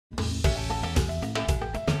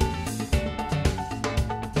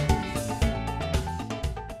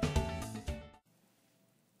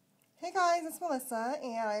Hey guys, it's Melissa,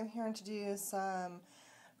 and I'm here to do some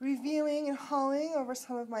reviewing and hauling over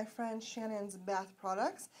some of my friend Shannon's bath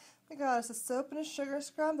products. We got us a soap and a sugar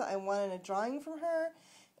scrub that I won in a drawing from her,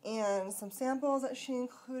 and some samples that she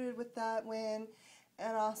included with that win,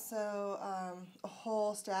 and also a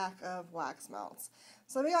whole stack of wax melts.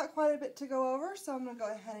 So we got quite a bit to go over, so I'm going to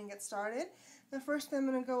go ahead and get started. The first thing I'm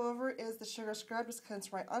going to go over is the sugar scrub, just because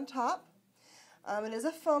it's right on top. It is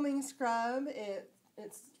a foaming scrub. It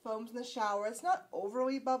foams in the shower. It's not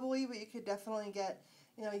overly bubbly, but you could definitely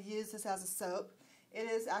use this as a soap. It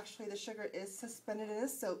is actually, the sugar is suspended in a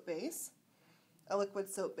soap base, a liquid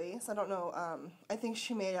soap base. I don't know, I think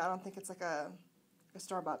she made it. I don't think it's like a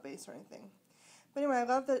store-bought base or anything. But anyway, I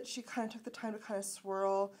love that she kind of took the time to kind of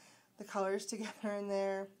swirl the colors together in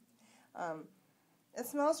there. It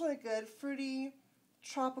smells really good, fruity,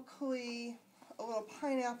 tropically, a little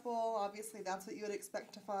pineapple. Obviously, that's what you would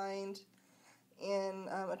expect to find in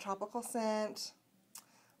a tropical scent,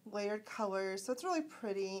 layered colors, so it's really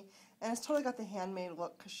pretty, and it's totally got the handmade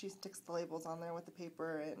look because she sticks the labels on there with the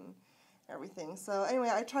paper and everything. So anyway,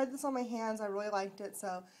 I tried this on my hands. I really liked it,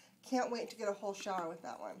 so can't wait to get a whole shower with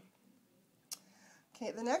that one. Okay,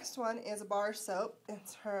 the next one is a bar soap.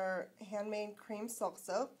 It's her handmade cream silk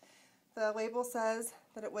soap. The label says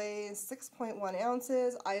that it weighs 6.1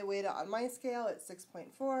 ounces. I weighed it on my scale at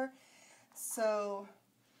 6.4, so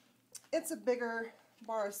it's a bigger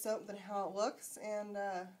bar of soap than how it looks, and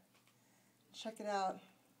check it out.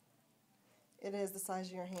 It is the size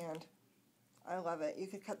of your hand. I love it. You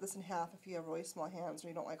could cut this in half if you have really small hands or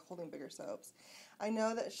you don't like holding bigger soaps. I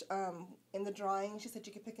know that in the drawing she said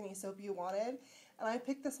you could pick any soap you wanted, and I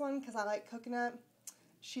picked this one because I like coconut.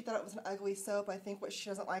 She thought it was an ugly soap. I think what she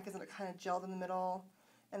doesn't like is that it kind of gelled in the middle,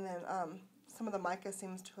 and then some of the mica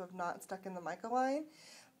seems to have not stuck in the mica line.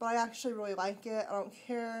 But I actually really like it. I don't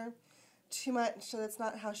care too much that it's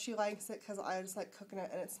not how she likes it, because I just like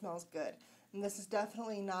coconut and it smells good. And this is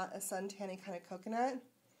definitely not a suntanny kind of coconut.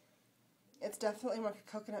 It's definitely more like a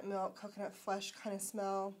coconut milk, coconut flesh kind of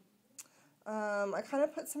smell. I kind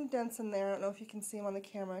of put some dents in there. I don't know if you can see them on the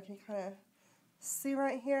camera. Can you kind of see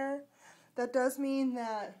right here? That does mean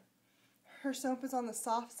that her soap is on the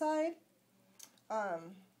soft side,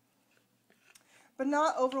 but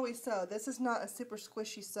not overly so. This is not a super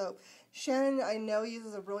squishy soap. Shannon, I know,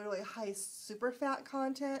 uses a really, really high super fat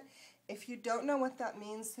content. If you don't know what that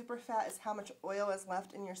means, super fat is how much oil is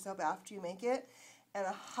left in your soap after you make it, and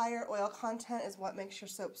a higher oil content is what makes your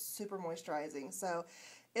soap super moisturizing. So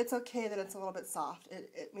it's okay that it's a little bit soft.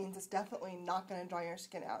 It means it's definitely not going to dry your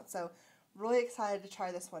skin out. So really excited to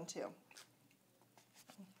try this one too.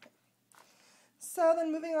 Okay. So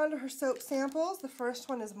then moving on to her soap samples. The first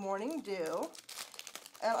one is Morning Dew.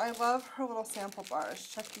 And I love her little sample bars.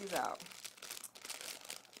 Check these out.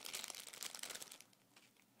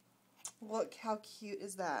 Look how cute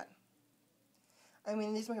is that. I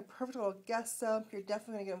mean, these make a perfect little guest soap. You're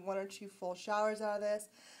definitely going to get 1 or 2 full showers out of this.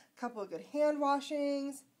 A couple of good hand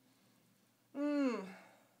washings.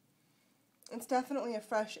 It's definitely a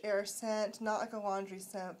fresh air scent. Not like a laundry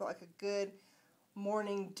scent, but like a good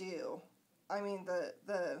morning dew. I mean,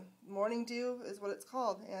 the Morning Dew is what it's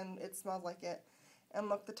called, and it smells like it. And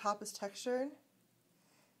look, the top is textured.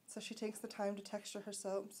 So she takes the time to texture her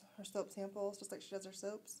soap samples, just like she does her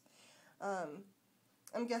soaps.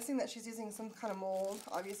 I'm guessing that she's using some kind of mold.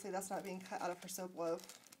 Obviously, that's not being cut out of her soap loaf.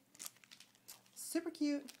 Super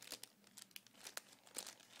cute.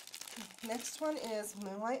 Next one is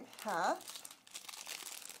Moonlight Path.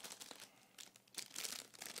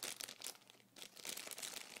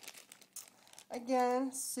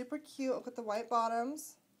 Again, super cute. Look at the white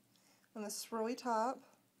bottoms and the swirly top.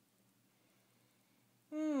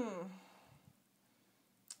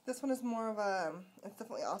 This one is more of a, it's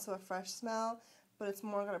definitely also a fresh smell, but it's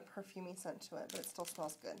more got a perfumey scent to it, but it still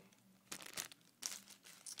smells good.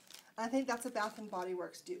 I think that's a Bath & Body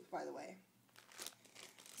Works dupe, by the way.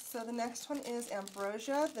 So the next one is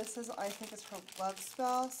Ambrosia. This is, I think, is her Love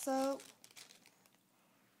Spell soap.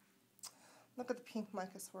 Look at the pink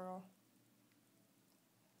mica swirl.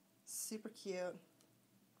 Super cute.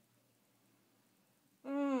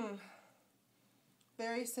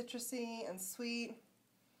 Very citrusy and sweet.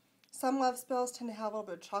 Some Love Spells tend to have a little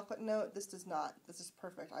bit of chocolate note. This does not. This is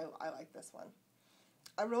perfect. I like this one.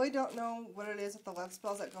 I really don't know what it is with the Love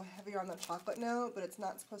Spells that go heavier on the chocolate note, but it's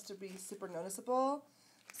not supposed to be super noticeable.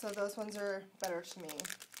 So those ones are better to me.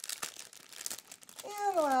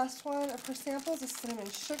 And the last one of her samples is Cinnamon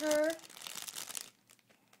Sugar.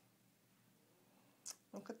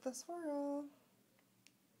 Look at the swirl.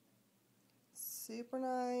 Super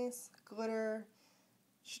nice. Glitter.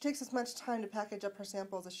 She takes as much time to package up her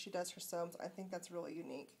samples as she does her soaps. I think that's really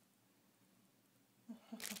unique.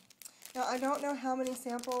 Now, I don't know how many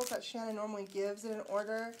samples that Shannon normally gives in an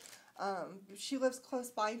order. She lives close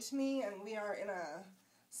by to me, and we are in a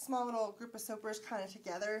small little group of soapers kind of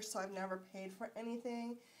together, so I've never paid for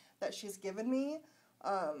anything that she's given me.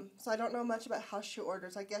 So I don't know much about how she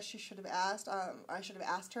orders. I guess she should have asked. I should have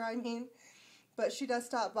asked her, I mean. But she does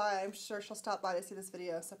stop by. I'm sure she'll stop by to see this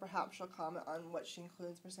video, so perhaps she'll comment on what she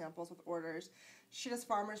includes for samples with orders. She does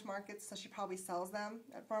farmers markets, so she probably sells them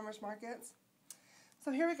at farmers markets.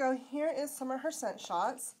 So here we go. Here is some of her scent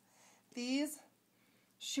shots. These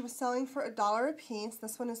she was selling for $1 a piece.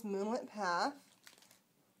 This one is Moonlit Path.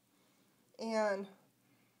 And,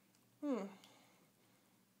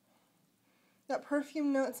 that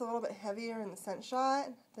perfume note's a little bit heavier in the scent shot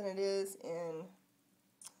than it is in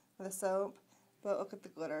the soap. But look at the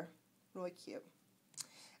glitter. Really cute.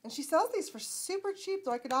 And she sells these for super cheap.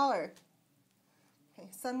 They're like $1. Okay,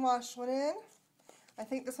 Sunwash went in. I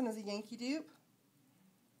think this one is a Yankee dupe.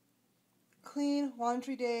 Clean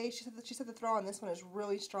Laundry Day. She said the throw on this one is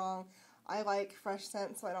really strong. I like fresh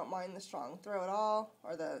scents, so I don't mind the strong throw at all.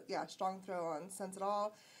 Or the, strong throw on scents at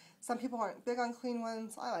all. Some people aren't big on clean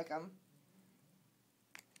ones. I like them.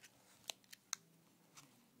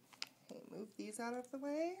 Okay, move these out of the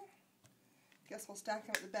way. Guess we'll stack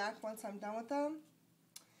them at the back once I'm done with them.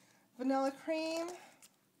 Vanilla cream.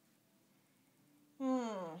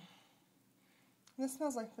 This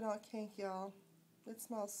smells like vanilla cake, y'all. It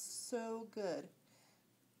smells so good.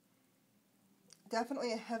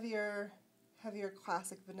 Definitely a heavier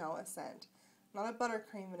classic vanilla scent. Not a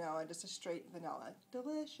buttercream vanilla, just a straight vanilla.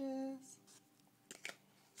 Delicious.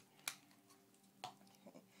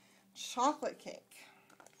 Okay. Chocolate cake.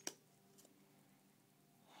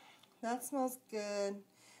 That smells good.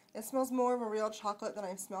 It smells more of a real chocolate than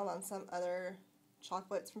I've smelled on some other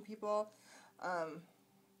chocolates from people.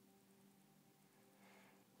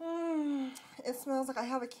 It smells like I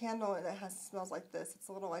have a candle that smells like this. It's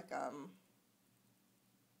a little like a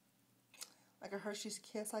Hershey's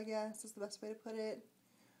Kiss, I guess is the best way to put it.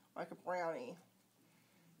 Or like a brownie.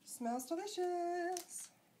 Smells delicious.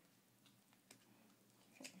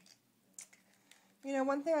 Okay. You know,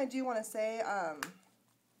 one thing I do want to say,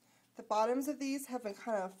 the bottoms of these have been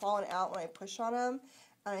kind of falling out when I push on them,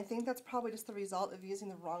 and I think that's probably just the result of using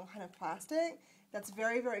the wrong kind of plastic. That's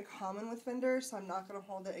very, very common with vendors, so I'm not going to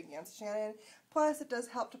hold it against Shannon. Plus, it does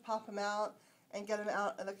help to pop them out and get them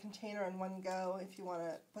out of the container in one go if you want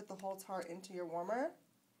to put the whole tart into your warmer.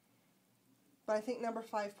 But I think number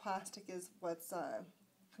 5 plastic is what's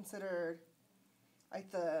considered like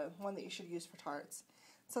the one that you should use for tarts.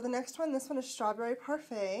 So the next one, this one is Strawberry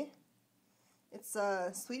Parfait. It's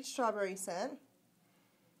a sweet strawberry scent.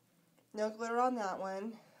 No glitter on that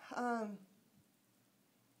one.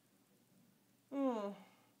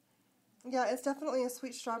 Yeah, it's definitely a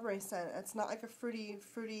sweet strawberry scent. It's not like a fruity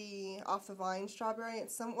off the vine strawberry.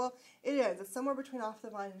 It's it is. It's somewhere between off the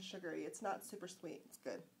vine and sugary. It's not super sweet. It's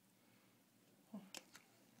good.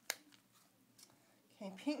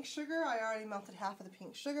 Okay, pink sugar. I already melted half of the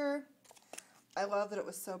pink sugar. I love that it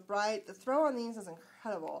was so bright. The throw on these is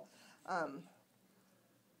incredible.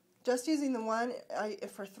 Just using the one,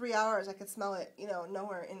 for 3 hours, I could smell it, not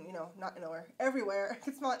nowhere, everywhere. I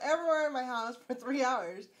could smell it everywhere in my house for 3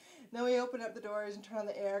 hours. Then we opened up the doors and turned on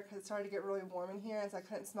the air because it started to get really warm in here, and so I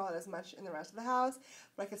couldn't smell it as much in the rest of the house,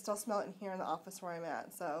 but I could still smell it in here in the office where I'm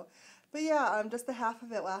at. So, but yeah, just the half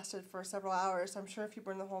of it lasted for several hours. So I'm sure if you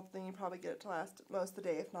burn the whole thing, you probably get it to last most of the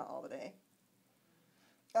day, if not all the day.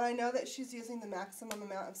 And I know that she's using the maximum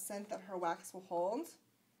amount of scent that her wax will hold.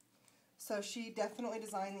 So she definitely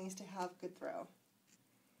designed these to have good throw.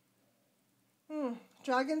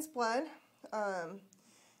 Dragon's Blood.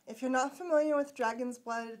 If you're not familiar with Dragon's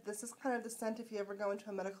Blood, this is kind of the scent if you ever go into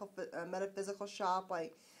a metaphysical shop,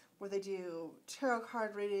 like where they do tarot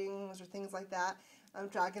card readings or things like that.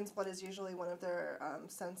 Dragon's Blood is usually one of their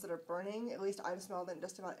scents that are burning. At least I've smelled it in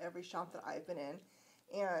just about every shop that I've been in.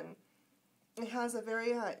 And it has a very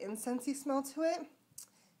incensey smell to it.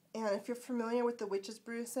 And if you're familiar with the Witch's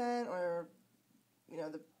Brew scent, or,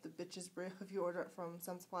 the Bitch's Brew, if you order it from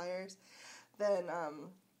some suppliers, then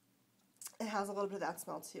it has a little bit of that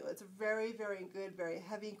smell too. It's very, very good, very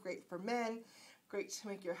heavy, great for men, great to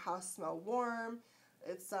make your house smell warm.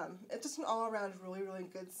 It's just an all-around really, really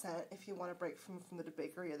good scent if you want to break from the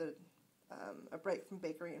bakery, or a break from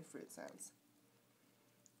bakery and fruit scents.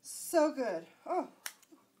 So good. Oh.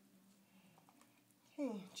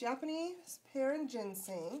 Okay, Japanese pear and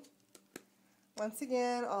ginseng. Once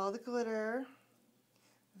again, all the glitter.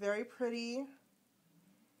 Very pretty.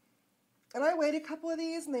 And I weighed a couple of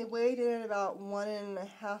these, and they weighed in at about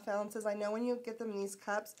 1.5 ounces. I know when you get them in these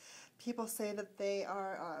cups, people say that they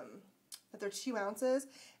are that they're 2 ounces,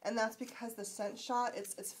 and that's because the scent shot,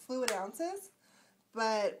 it's fluid ounces,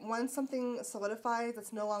 but once something solidifies,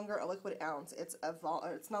 it's no longer a liquid ounce. It's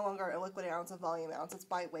no longer a liquid ounce, a volume ounce. It's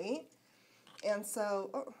by weight, and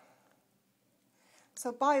so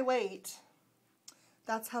by weight,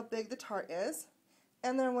 that's how big the tart is,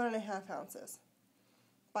 and they're 1.5 ounces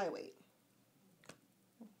by weight.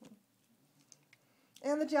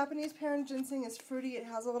 And the Japanese pear ginseng is fruity. It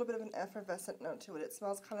has a little bit of an effervescent note to it. It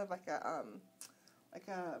smells kind of like a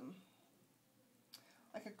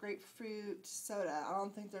grapefruit soda. I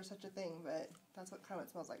don't think there's such a thing, but that's what kind of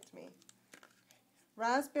it smells like to me.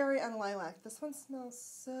 Raspberry and lilac. This one smells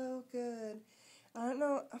so good. I don't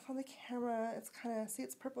know if on the camera it's kind of, see,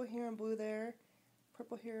 it's purple here and blue there.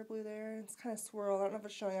 Purple here, blue there. It's kind of swirled. I don't know if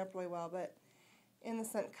it's showing up really well, but in the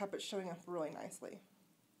scent cup it's showing up really nicely.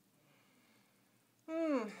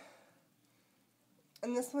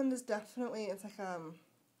 And this one is definitely, it's like,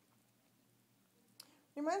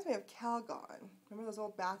 reminds me of Calgon. Remember those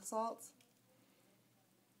old bath salts?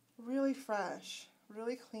 Really fresh,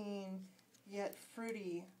 really clean, yet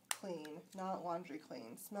fruity clean, not laundry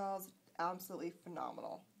clean. Smells absolutely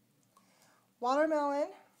phenomenal. Watermelon.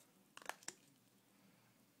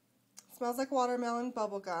 Smells like watermelon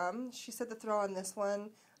bubblegum. She said to throw on this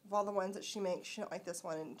one. Of all the ones that she makes, she didn't like this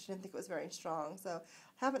one, and she didn't think it was very strong. So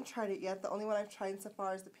I haven't tried it yet. The only one I've tried so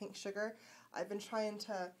far is the pink sugar. I've been trying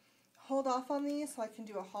to hold off on these so I can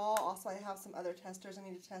do a haul. Also, I have some other testers I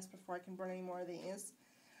need to test before I can burn any more of these.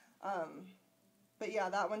 But yeah,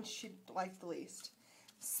 that one she liked the least.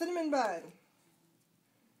 Cinnamon bun.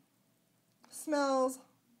 Smells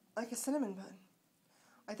like a cinnamon bun.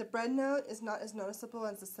 Like the bread note is not as noticeable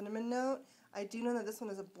as the cinnamon note. I do know that this one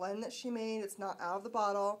is a blend that she made. It's not out of the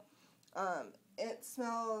bottle. It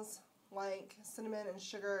smells like cinnamon and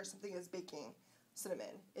sugar or something is baking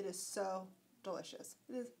cinnamon. It is so delicious.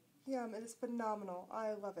 It is yum. It is phenomenal.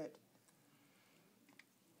 I love it.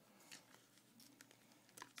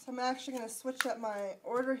 So I'm actually going to switch up my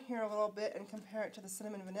order here a little bit and compare it to the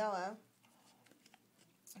cinnamon vanilla.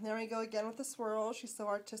 And there we go again with the swirl. She's so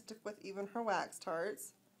artistic with even her wax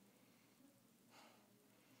tarts.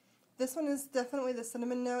 This one is definitely the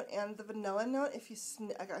cinnamon note and the vanilla note. If you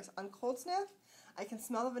on cold sniff, I can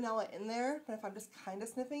smell the vanilla in there, but if I'm just kind of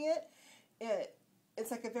sniffing it, it's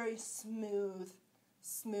like a very smooth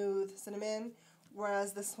cinnamon,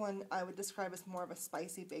 whereas this one I would describe as more of a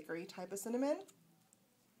spicy bakery type of cinnamon.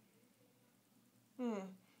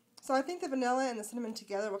 So I think the vanilla and the cinnamon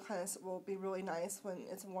together will be really nice when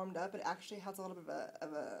it's warmed up. It actually has a little bit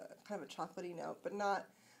of a kind of a chocolatey note, but not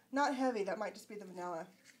heavy. That might just be the vanilla.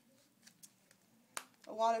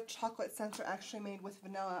 A lot of chocolate scents are actually made with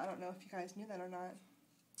vanilla. I don't know if you guys knew that or not.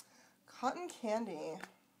 Cotton candy.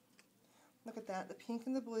 Look at that. The pink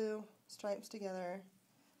and the blue stripes together.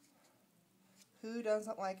 Who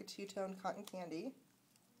doesn't like a two-tone cotton candy?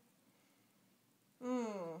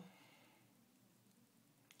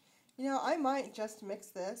 You know, I might just mix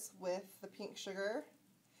this with the pink sugar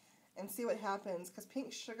and see what happens. Because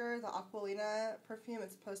pink sugar, the Aquilina perfume,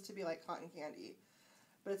 is supposed to be like cotton candy.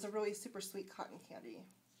 But it's a really super sweet cotton candy.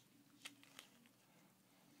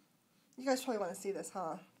 You guys probably want to see this,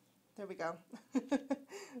 huh? There we go.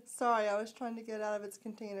 Sorry, I was trying to get it out of its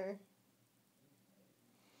container.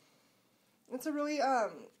 It's a really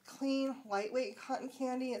clean, lightweight cotton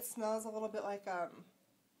candy. It smells a little bit like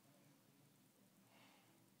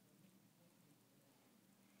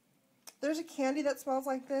there's a candy that smells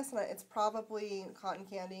like this, and it's probably cotton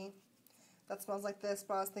candy that smells like this,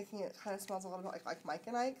 but I was thinking it kind of smells a little bit like Mike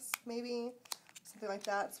and Ike's, maybe. Something like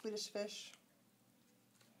that, Swedish Fish.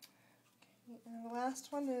 Okay, and the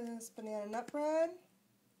last one is banana nut bread.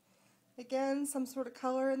 Again, some sort of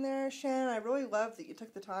color in there. Shannon, I really love that you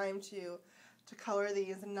took the time to color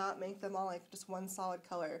these and not make them all like just one solid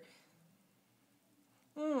color.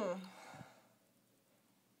 Okay,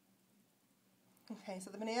 so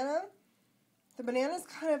the banana is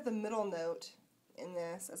kind of the middle note in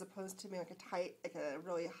this, as opposed to being like a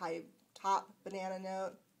really high top banana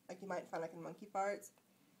note, like you might find like in monkey farts.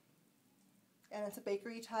 And it's a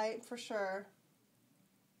bakery type for sure.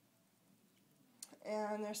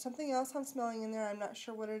 And there's something else I'm smelling in there. I'm not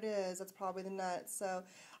sure what it is. It's probably the nuts. So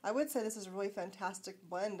I would say this is a really fantastic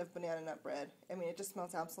blend of banana nut bread. I mean, it just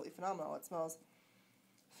smells absolutely phenomenal. It smells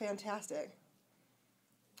fantastic.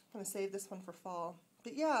 I'm going to save this one for fall.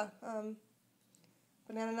 But yeah,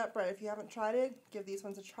 banana nut bread. If you haven't tried it, give these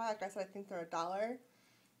ones a try. Like I said, I think they're $1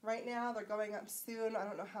 right now. They're going up soon. I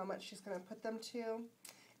don't know how much she's going to put them to.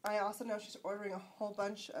 I also know she's ordering a whole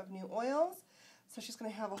bunch of new oils. So she's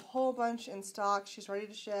going to have a whole bunch in stock. She's ready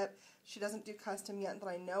to ship. She doesn't do custom yet that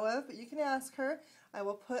I know of, but you can ask her. I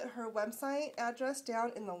will put her website address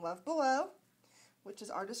down in the love below, which is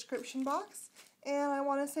our description box. And I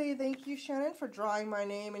want to say thank you, Shannon, for drawing my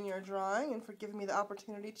name in your drawing and for giving me the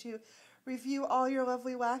opportunity to review all your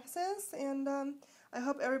lovely waxes. And I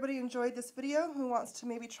hope everybody enjoyed this video who wants to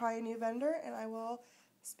maybe try a new vendor, and I will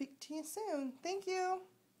speak to you soon. Thank you.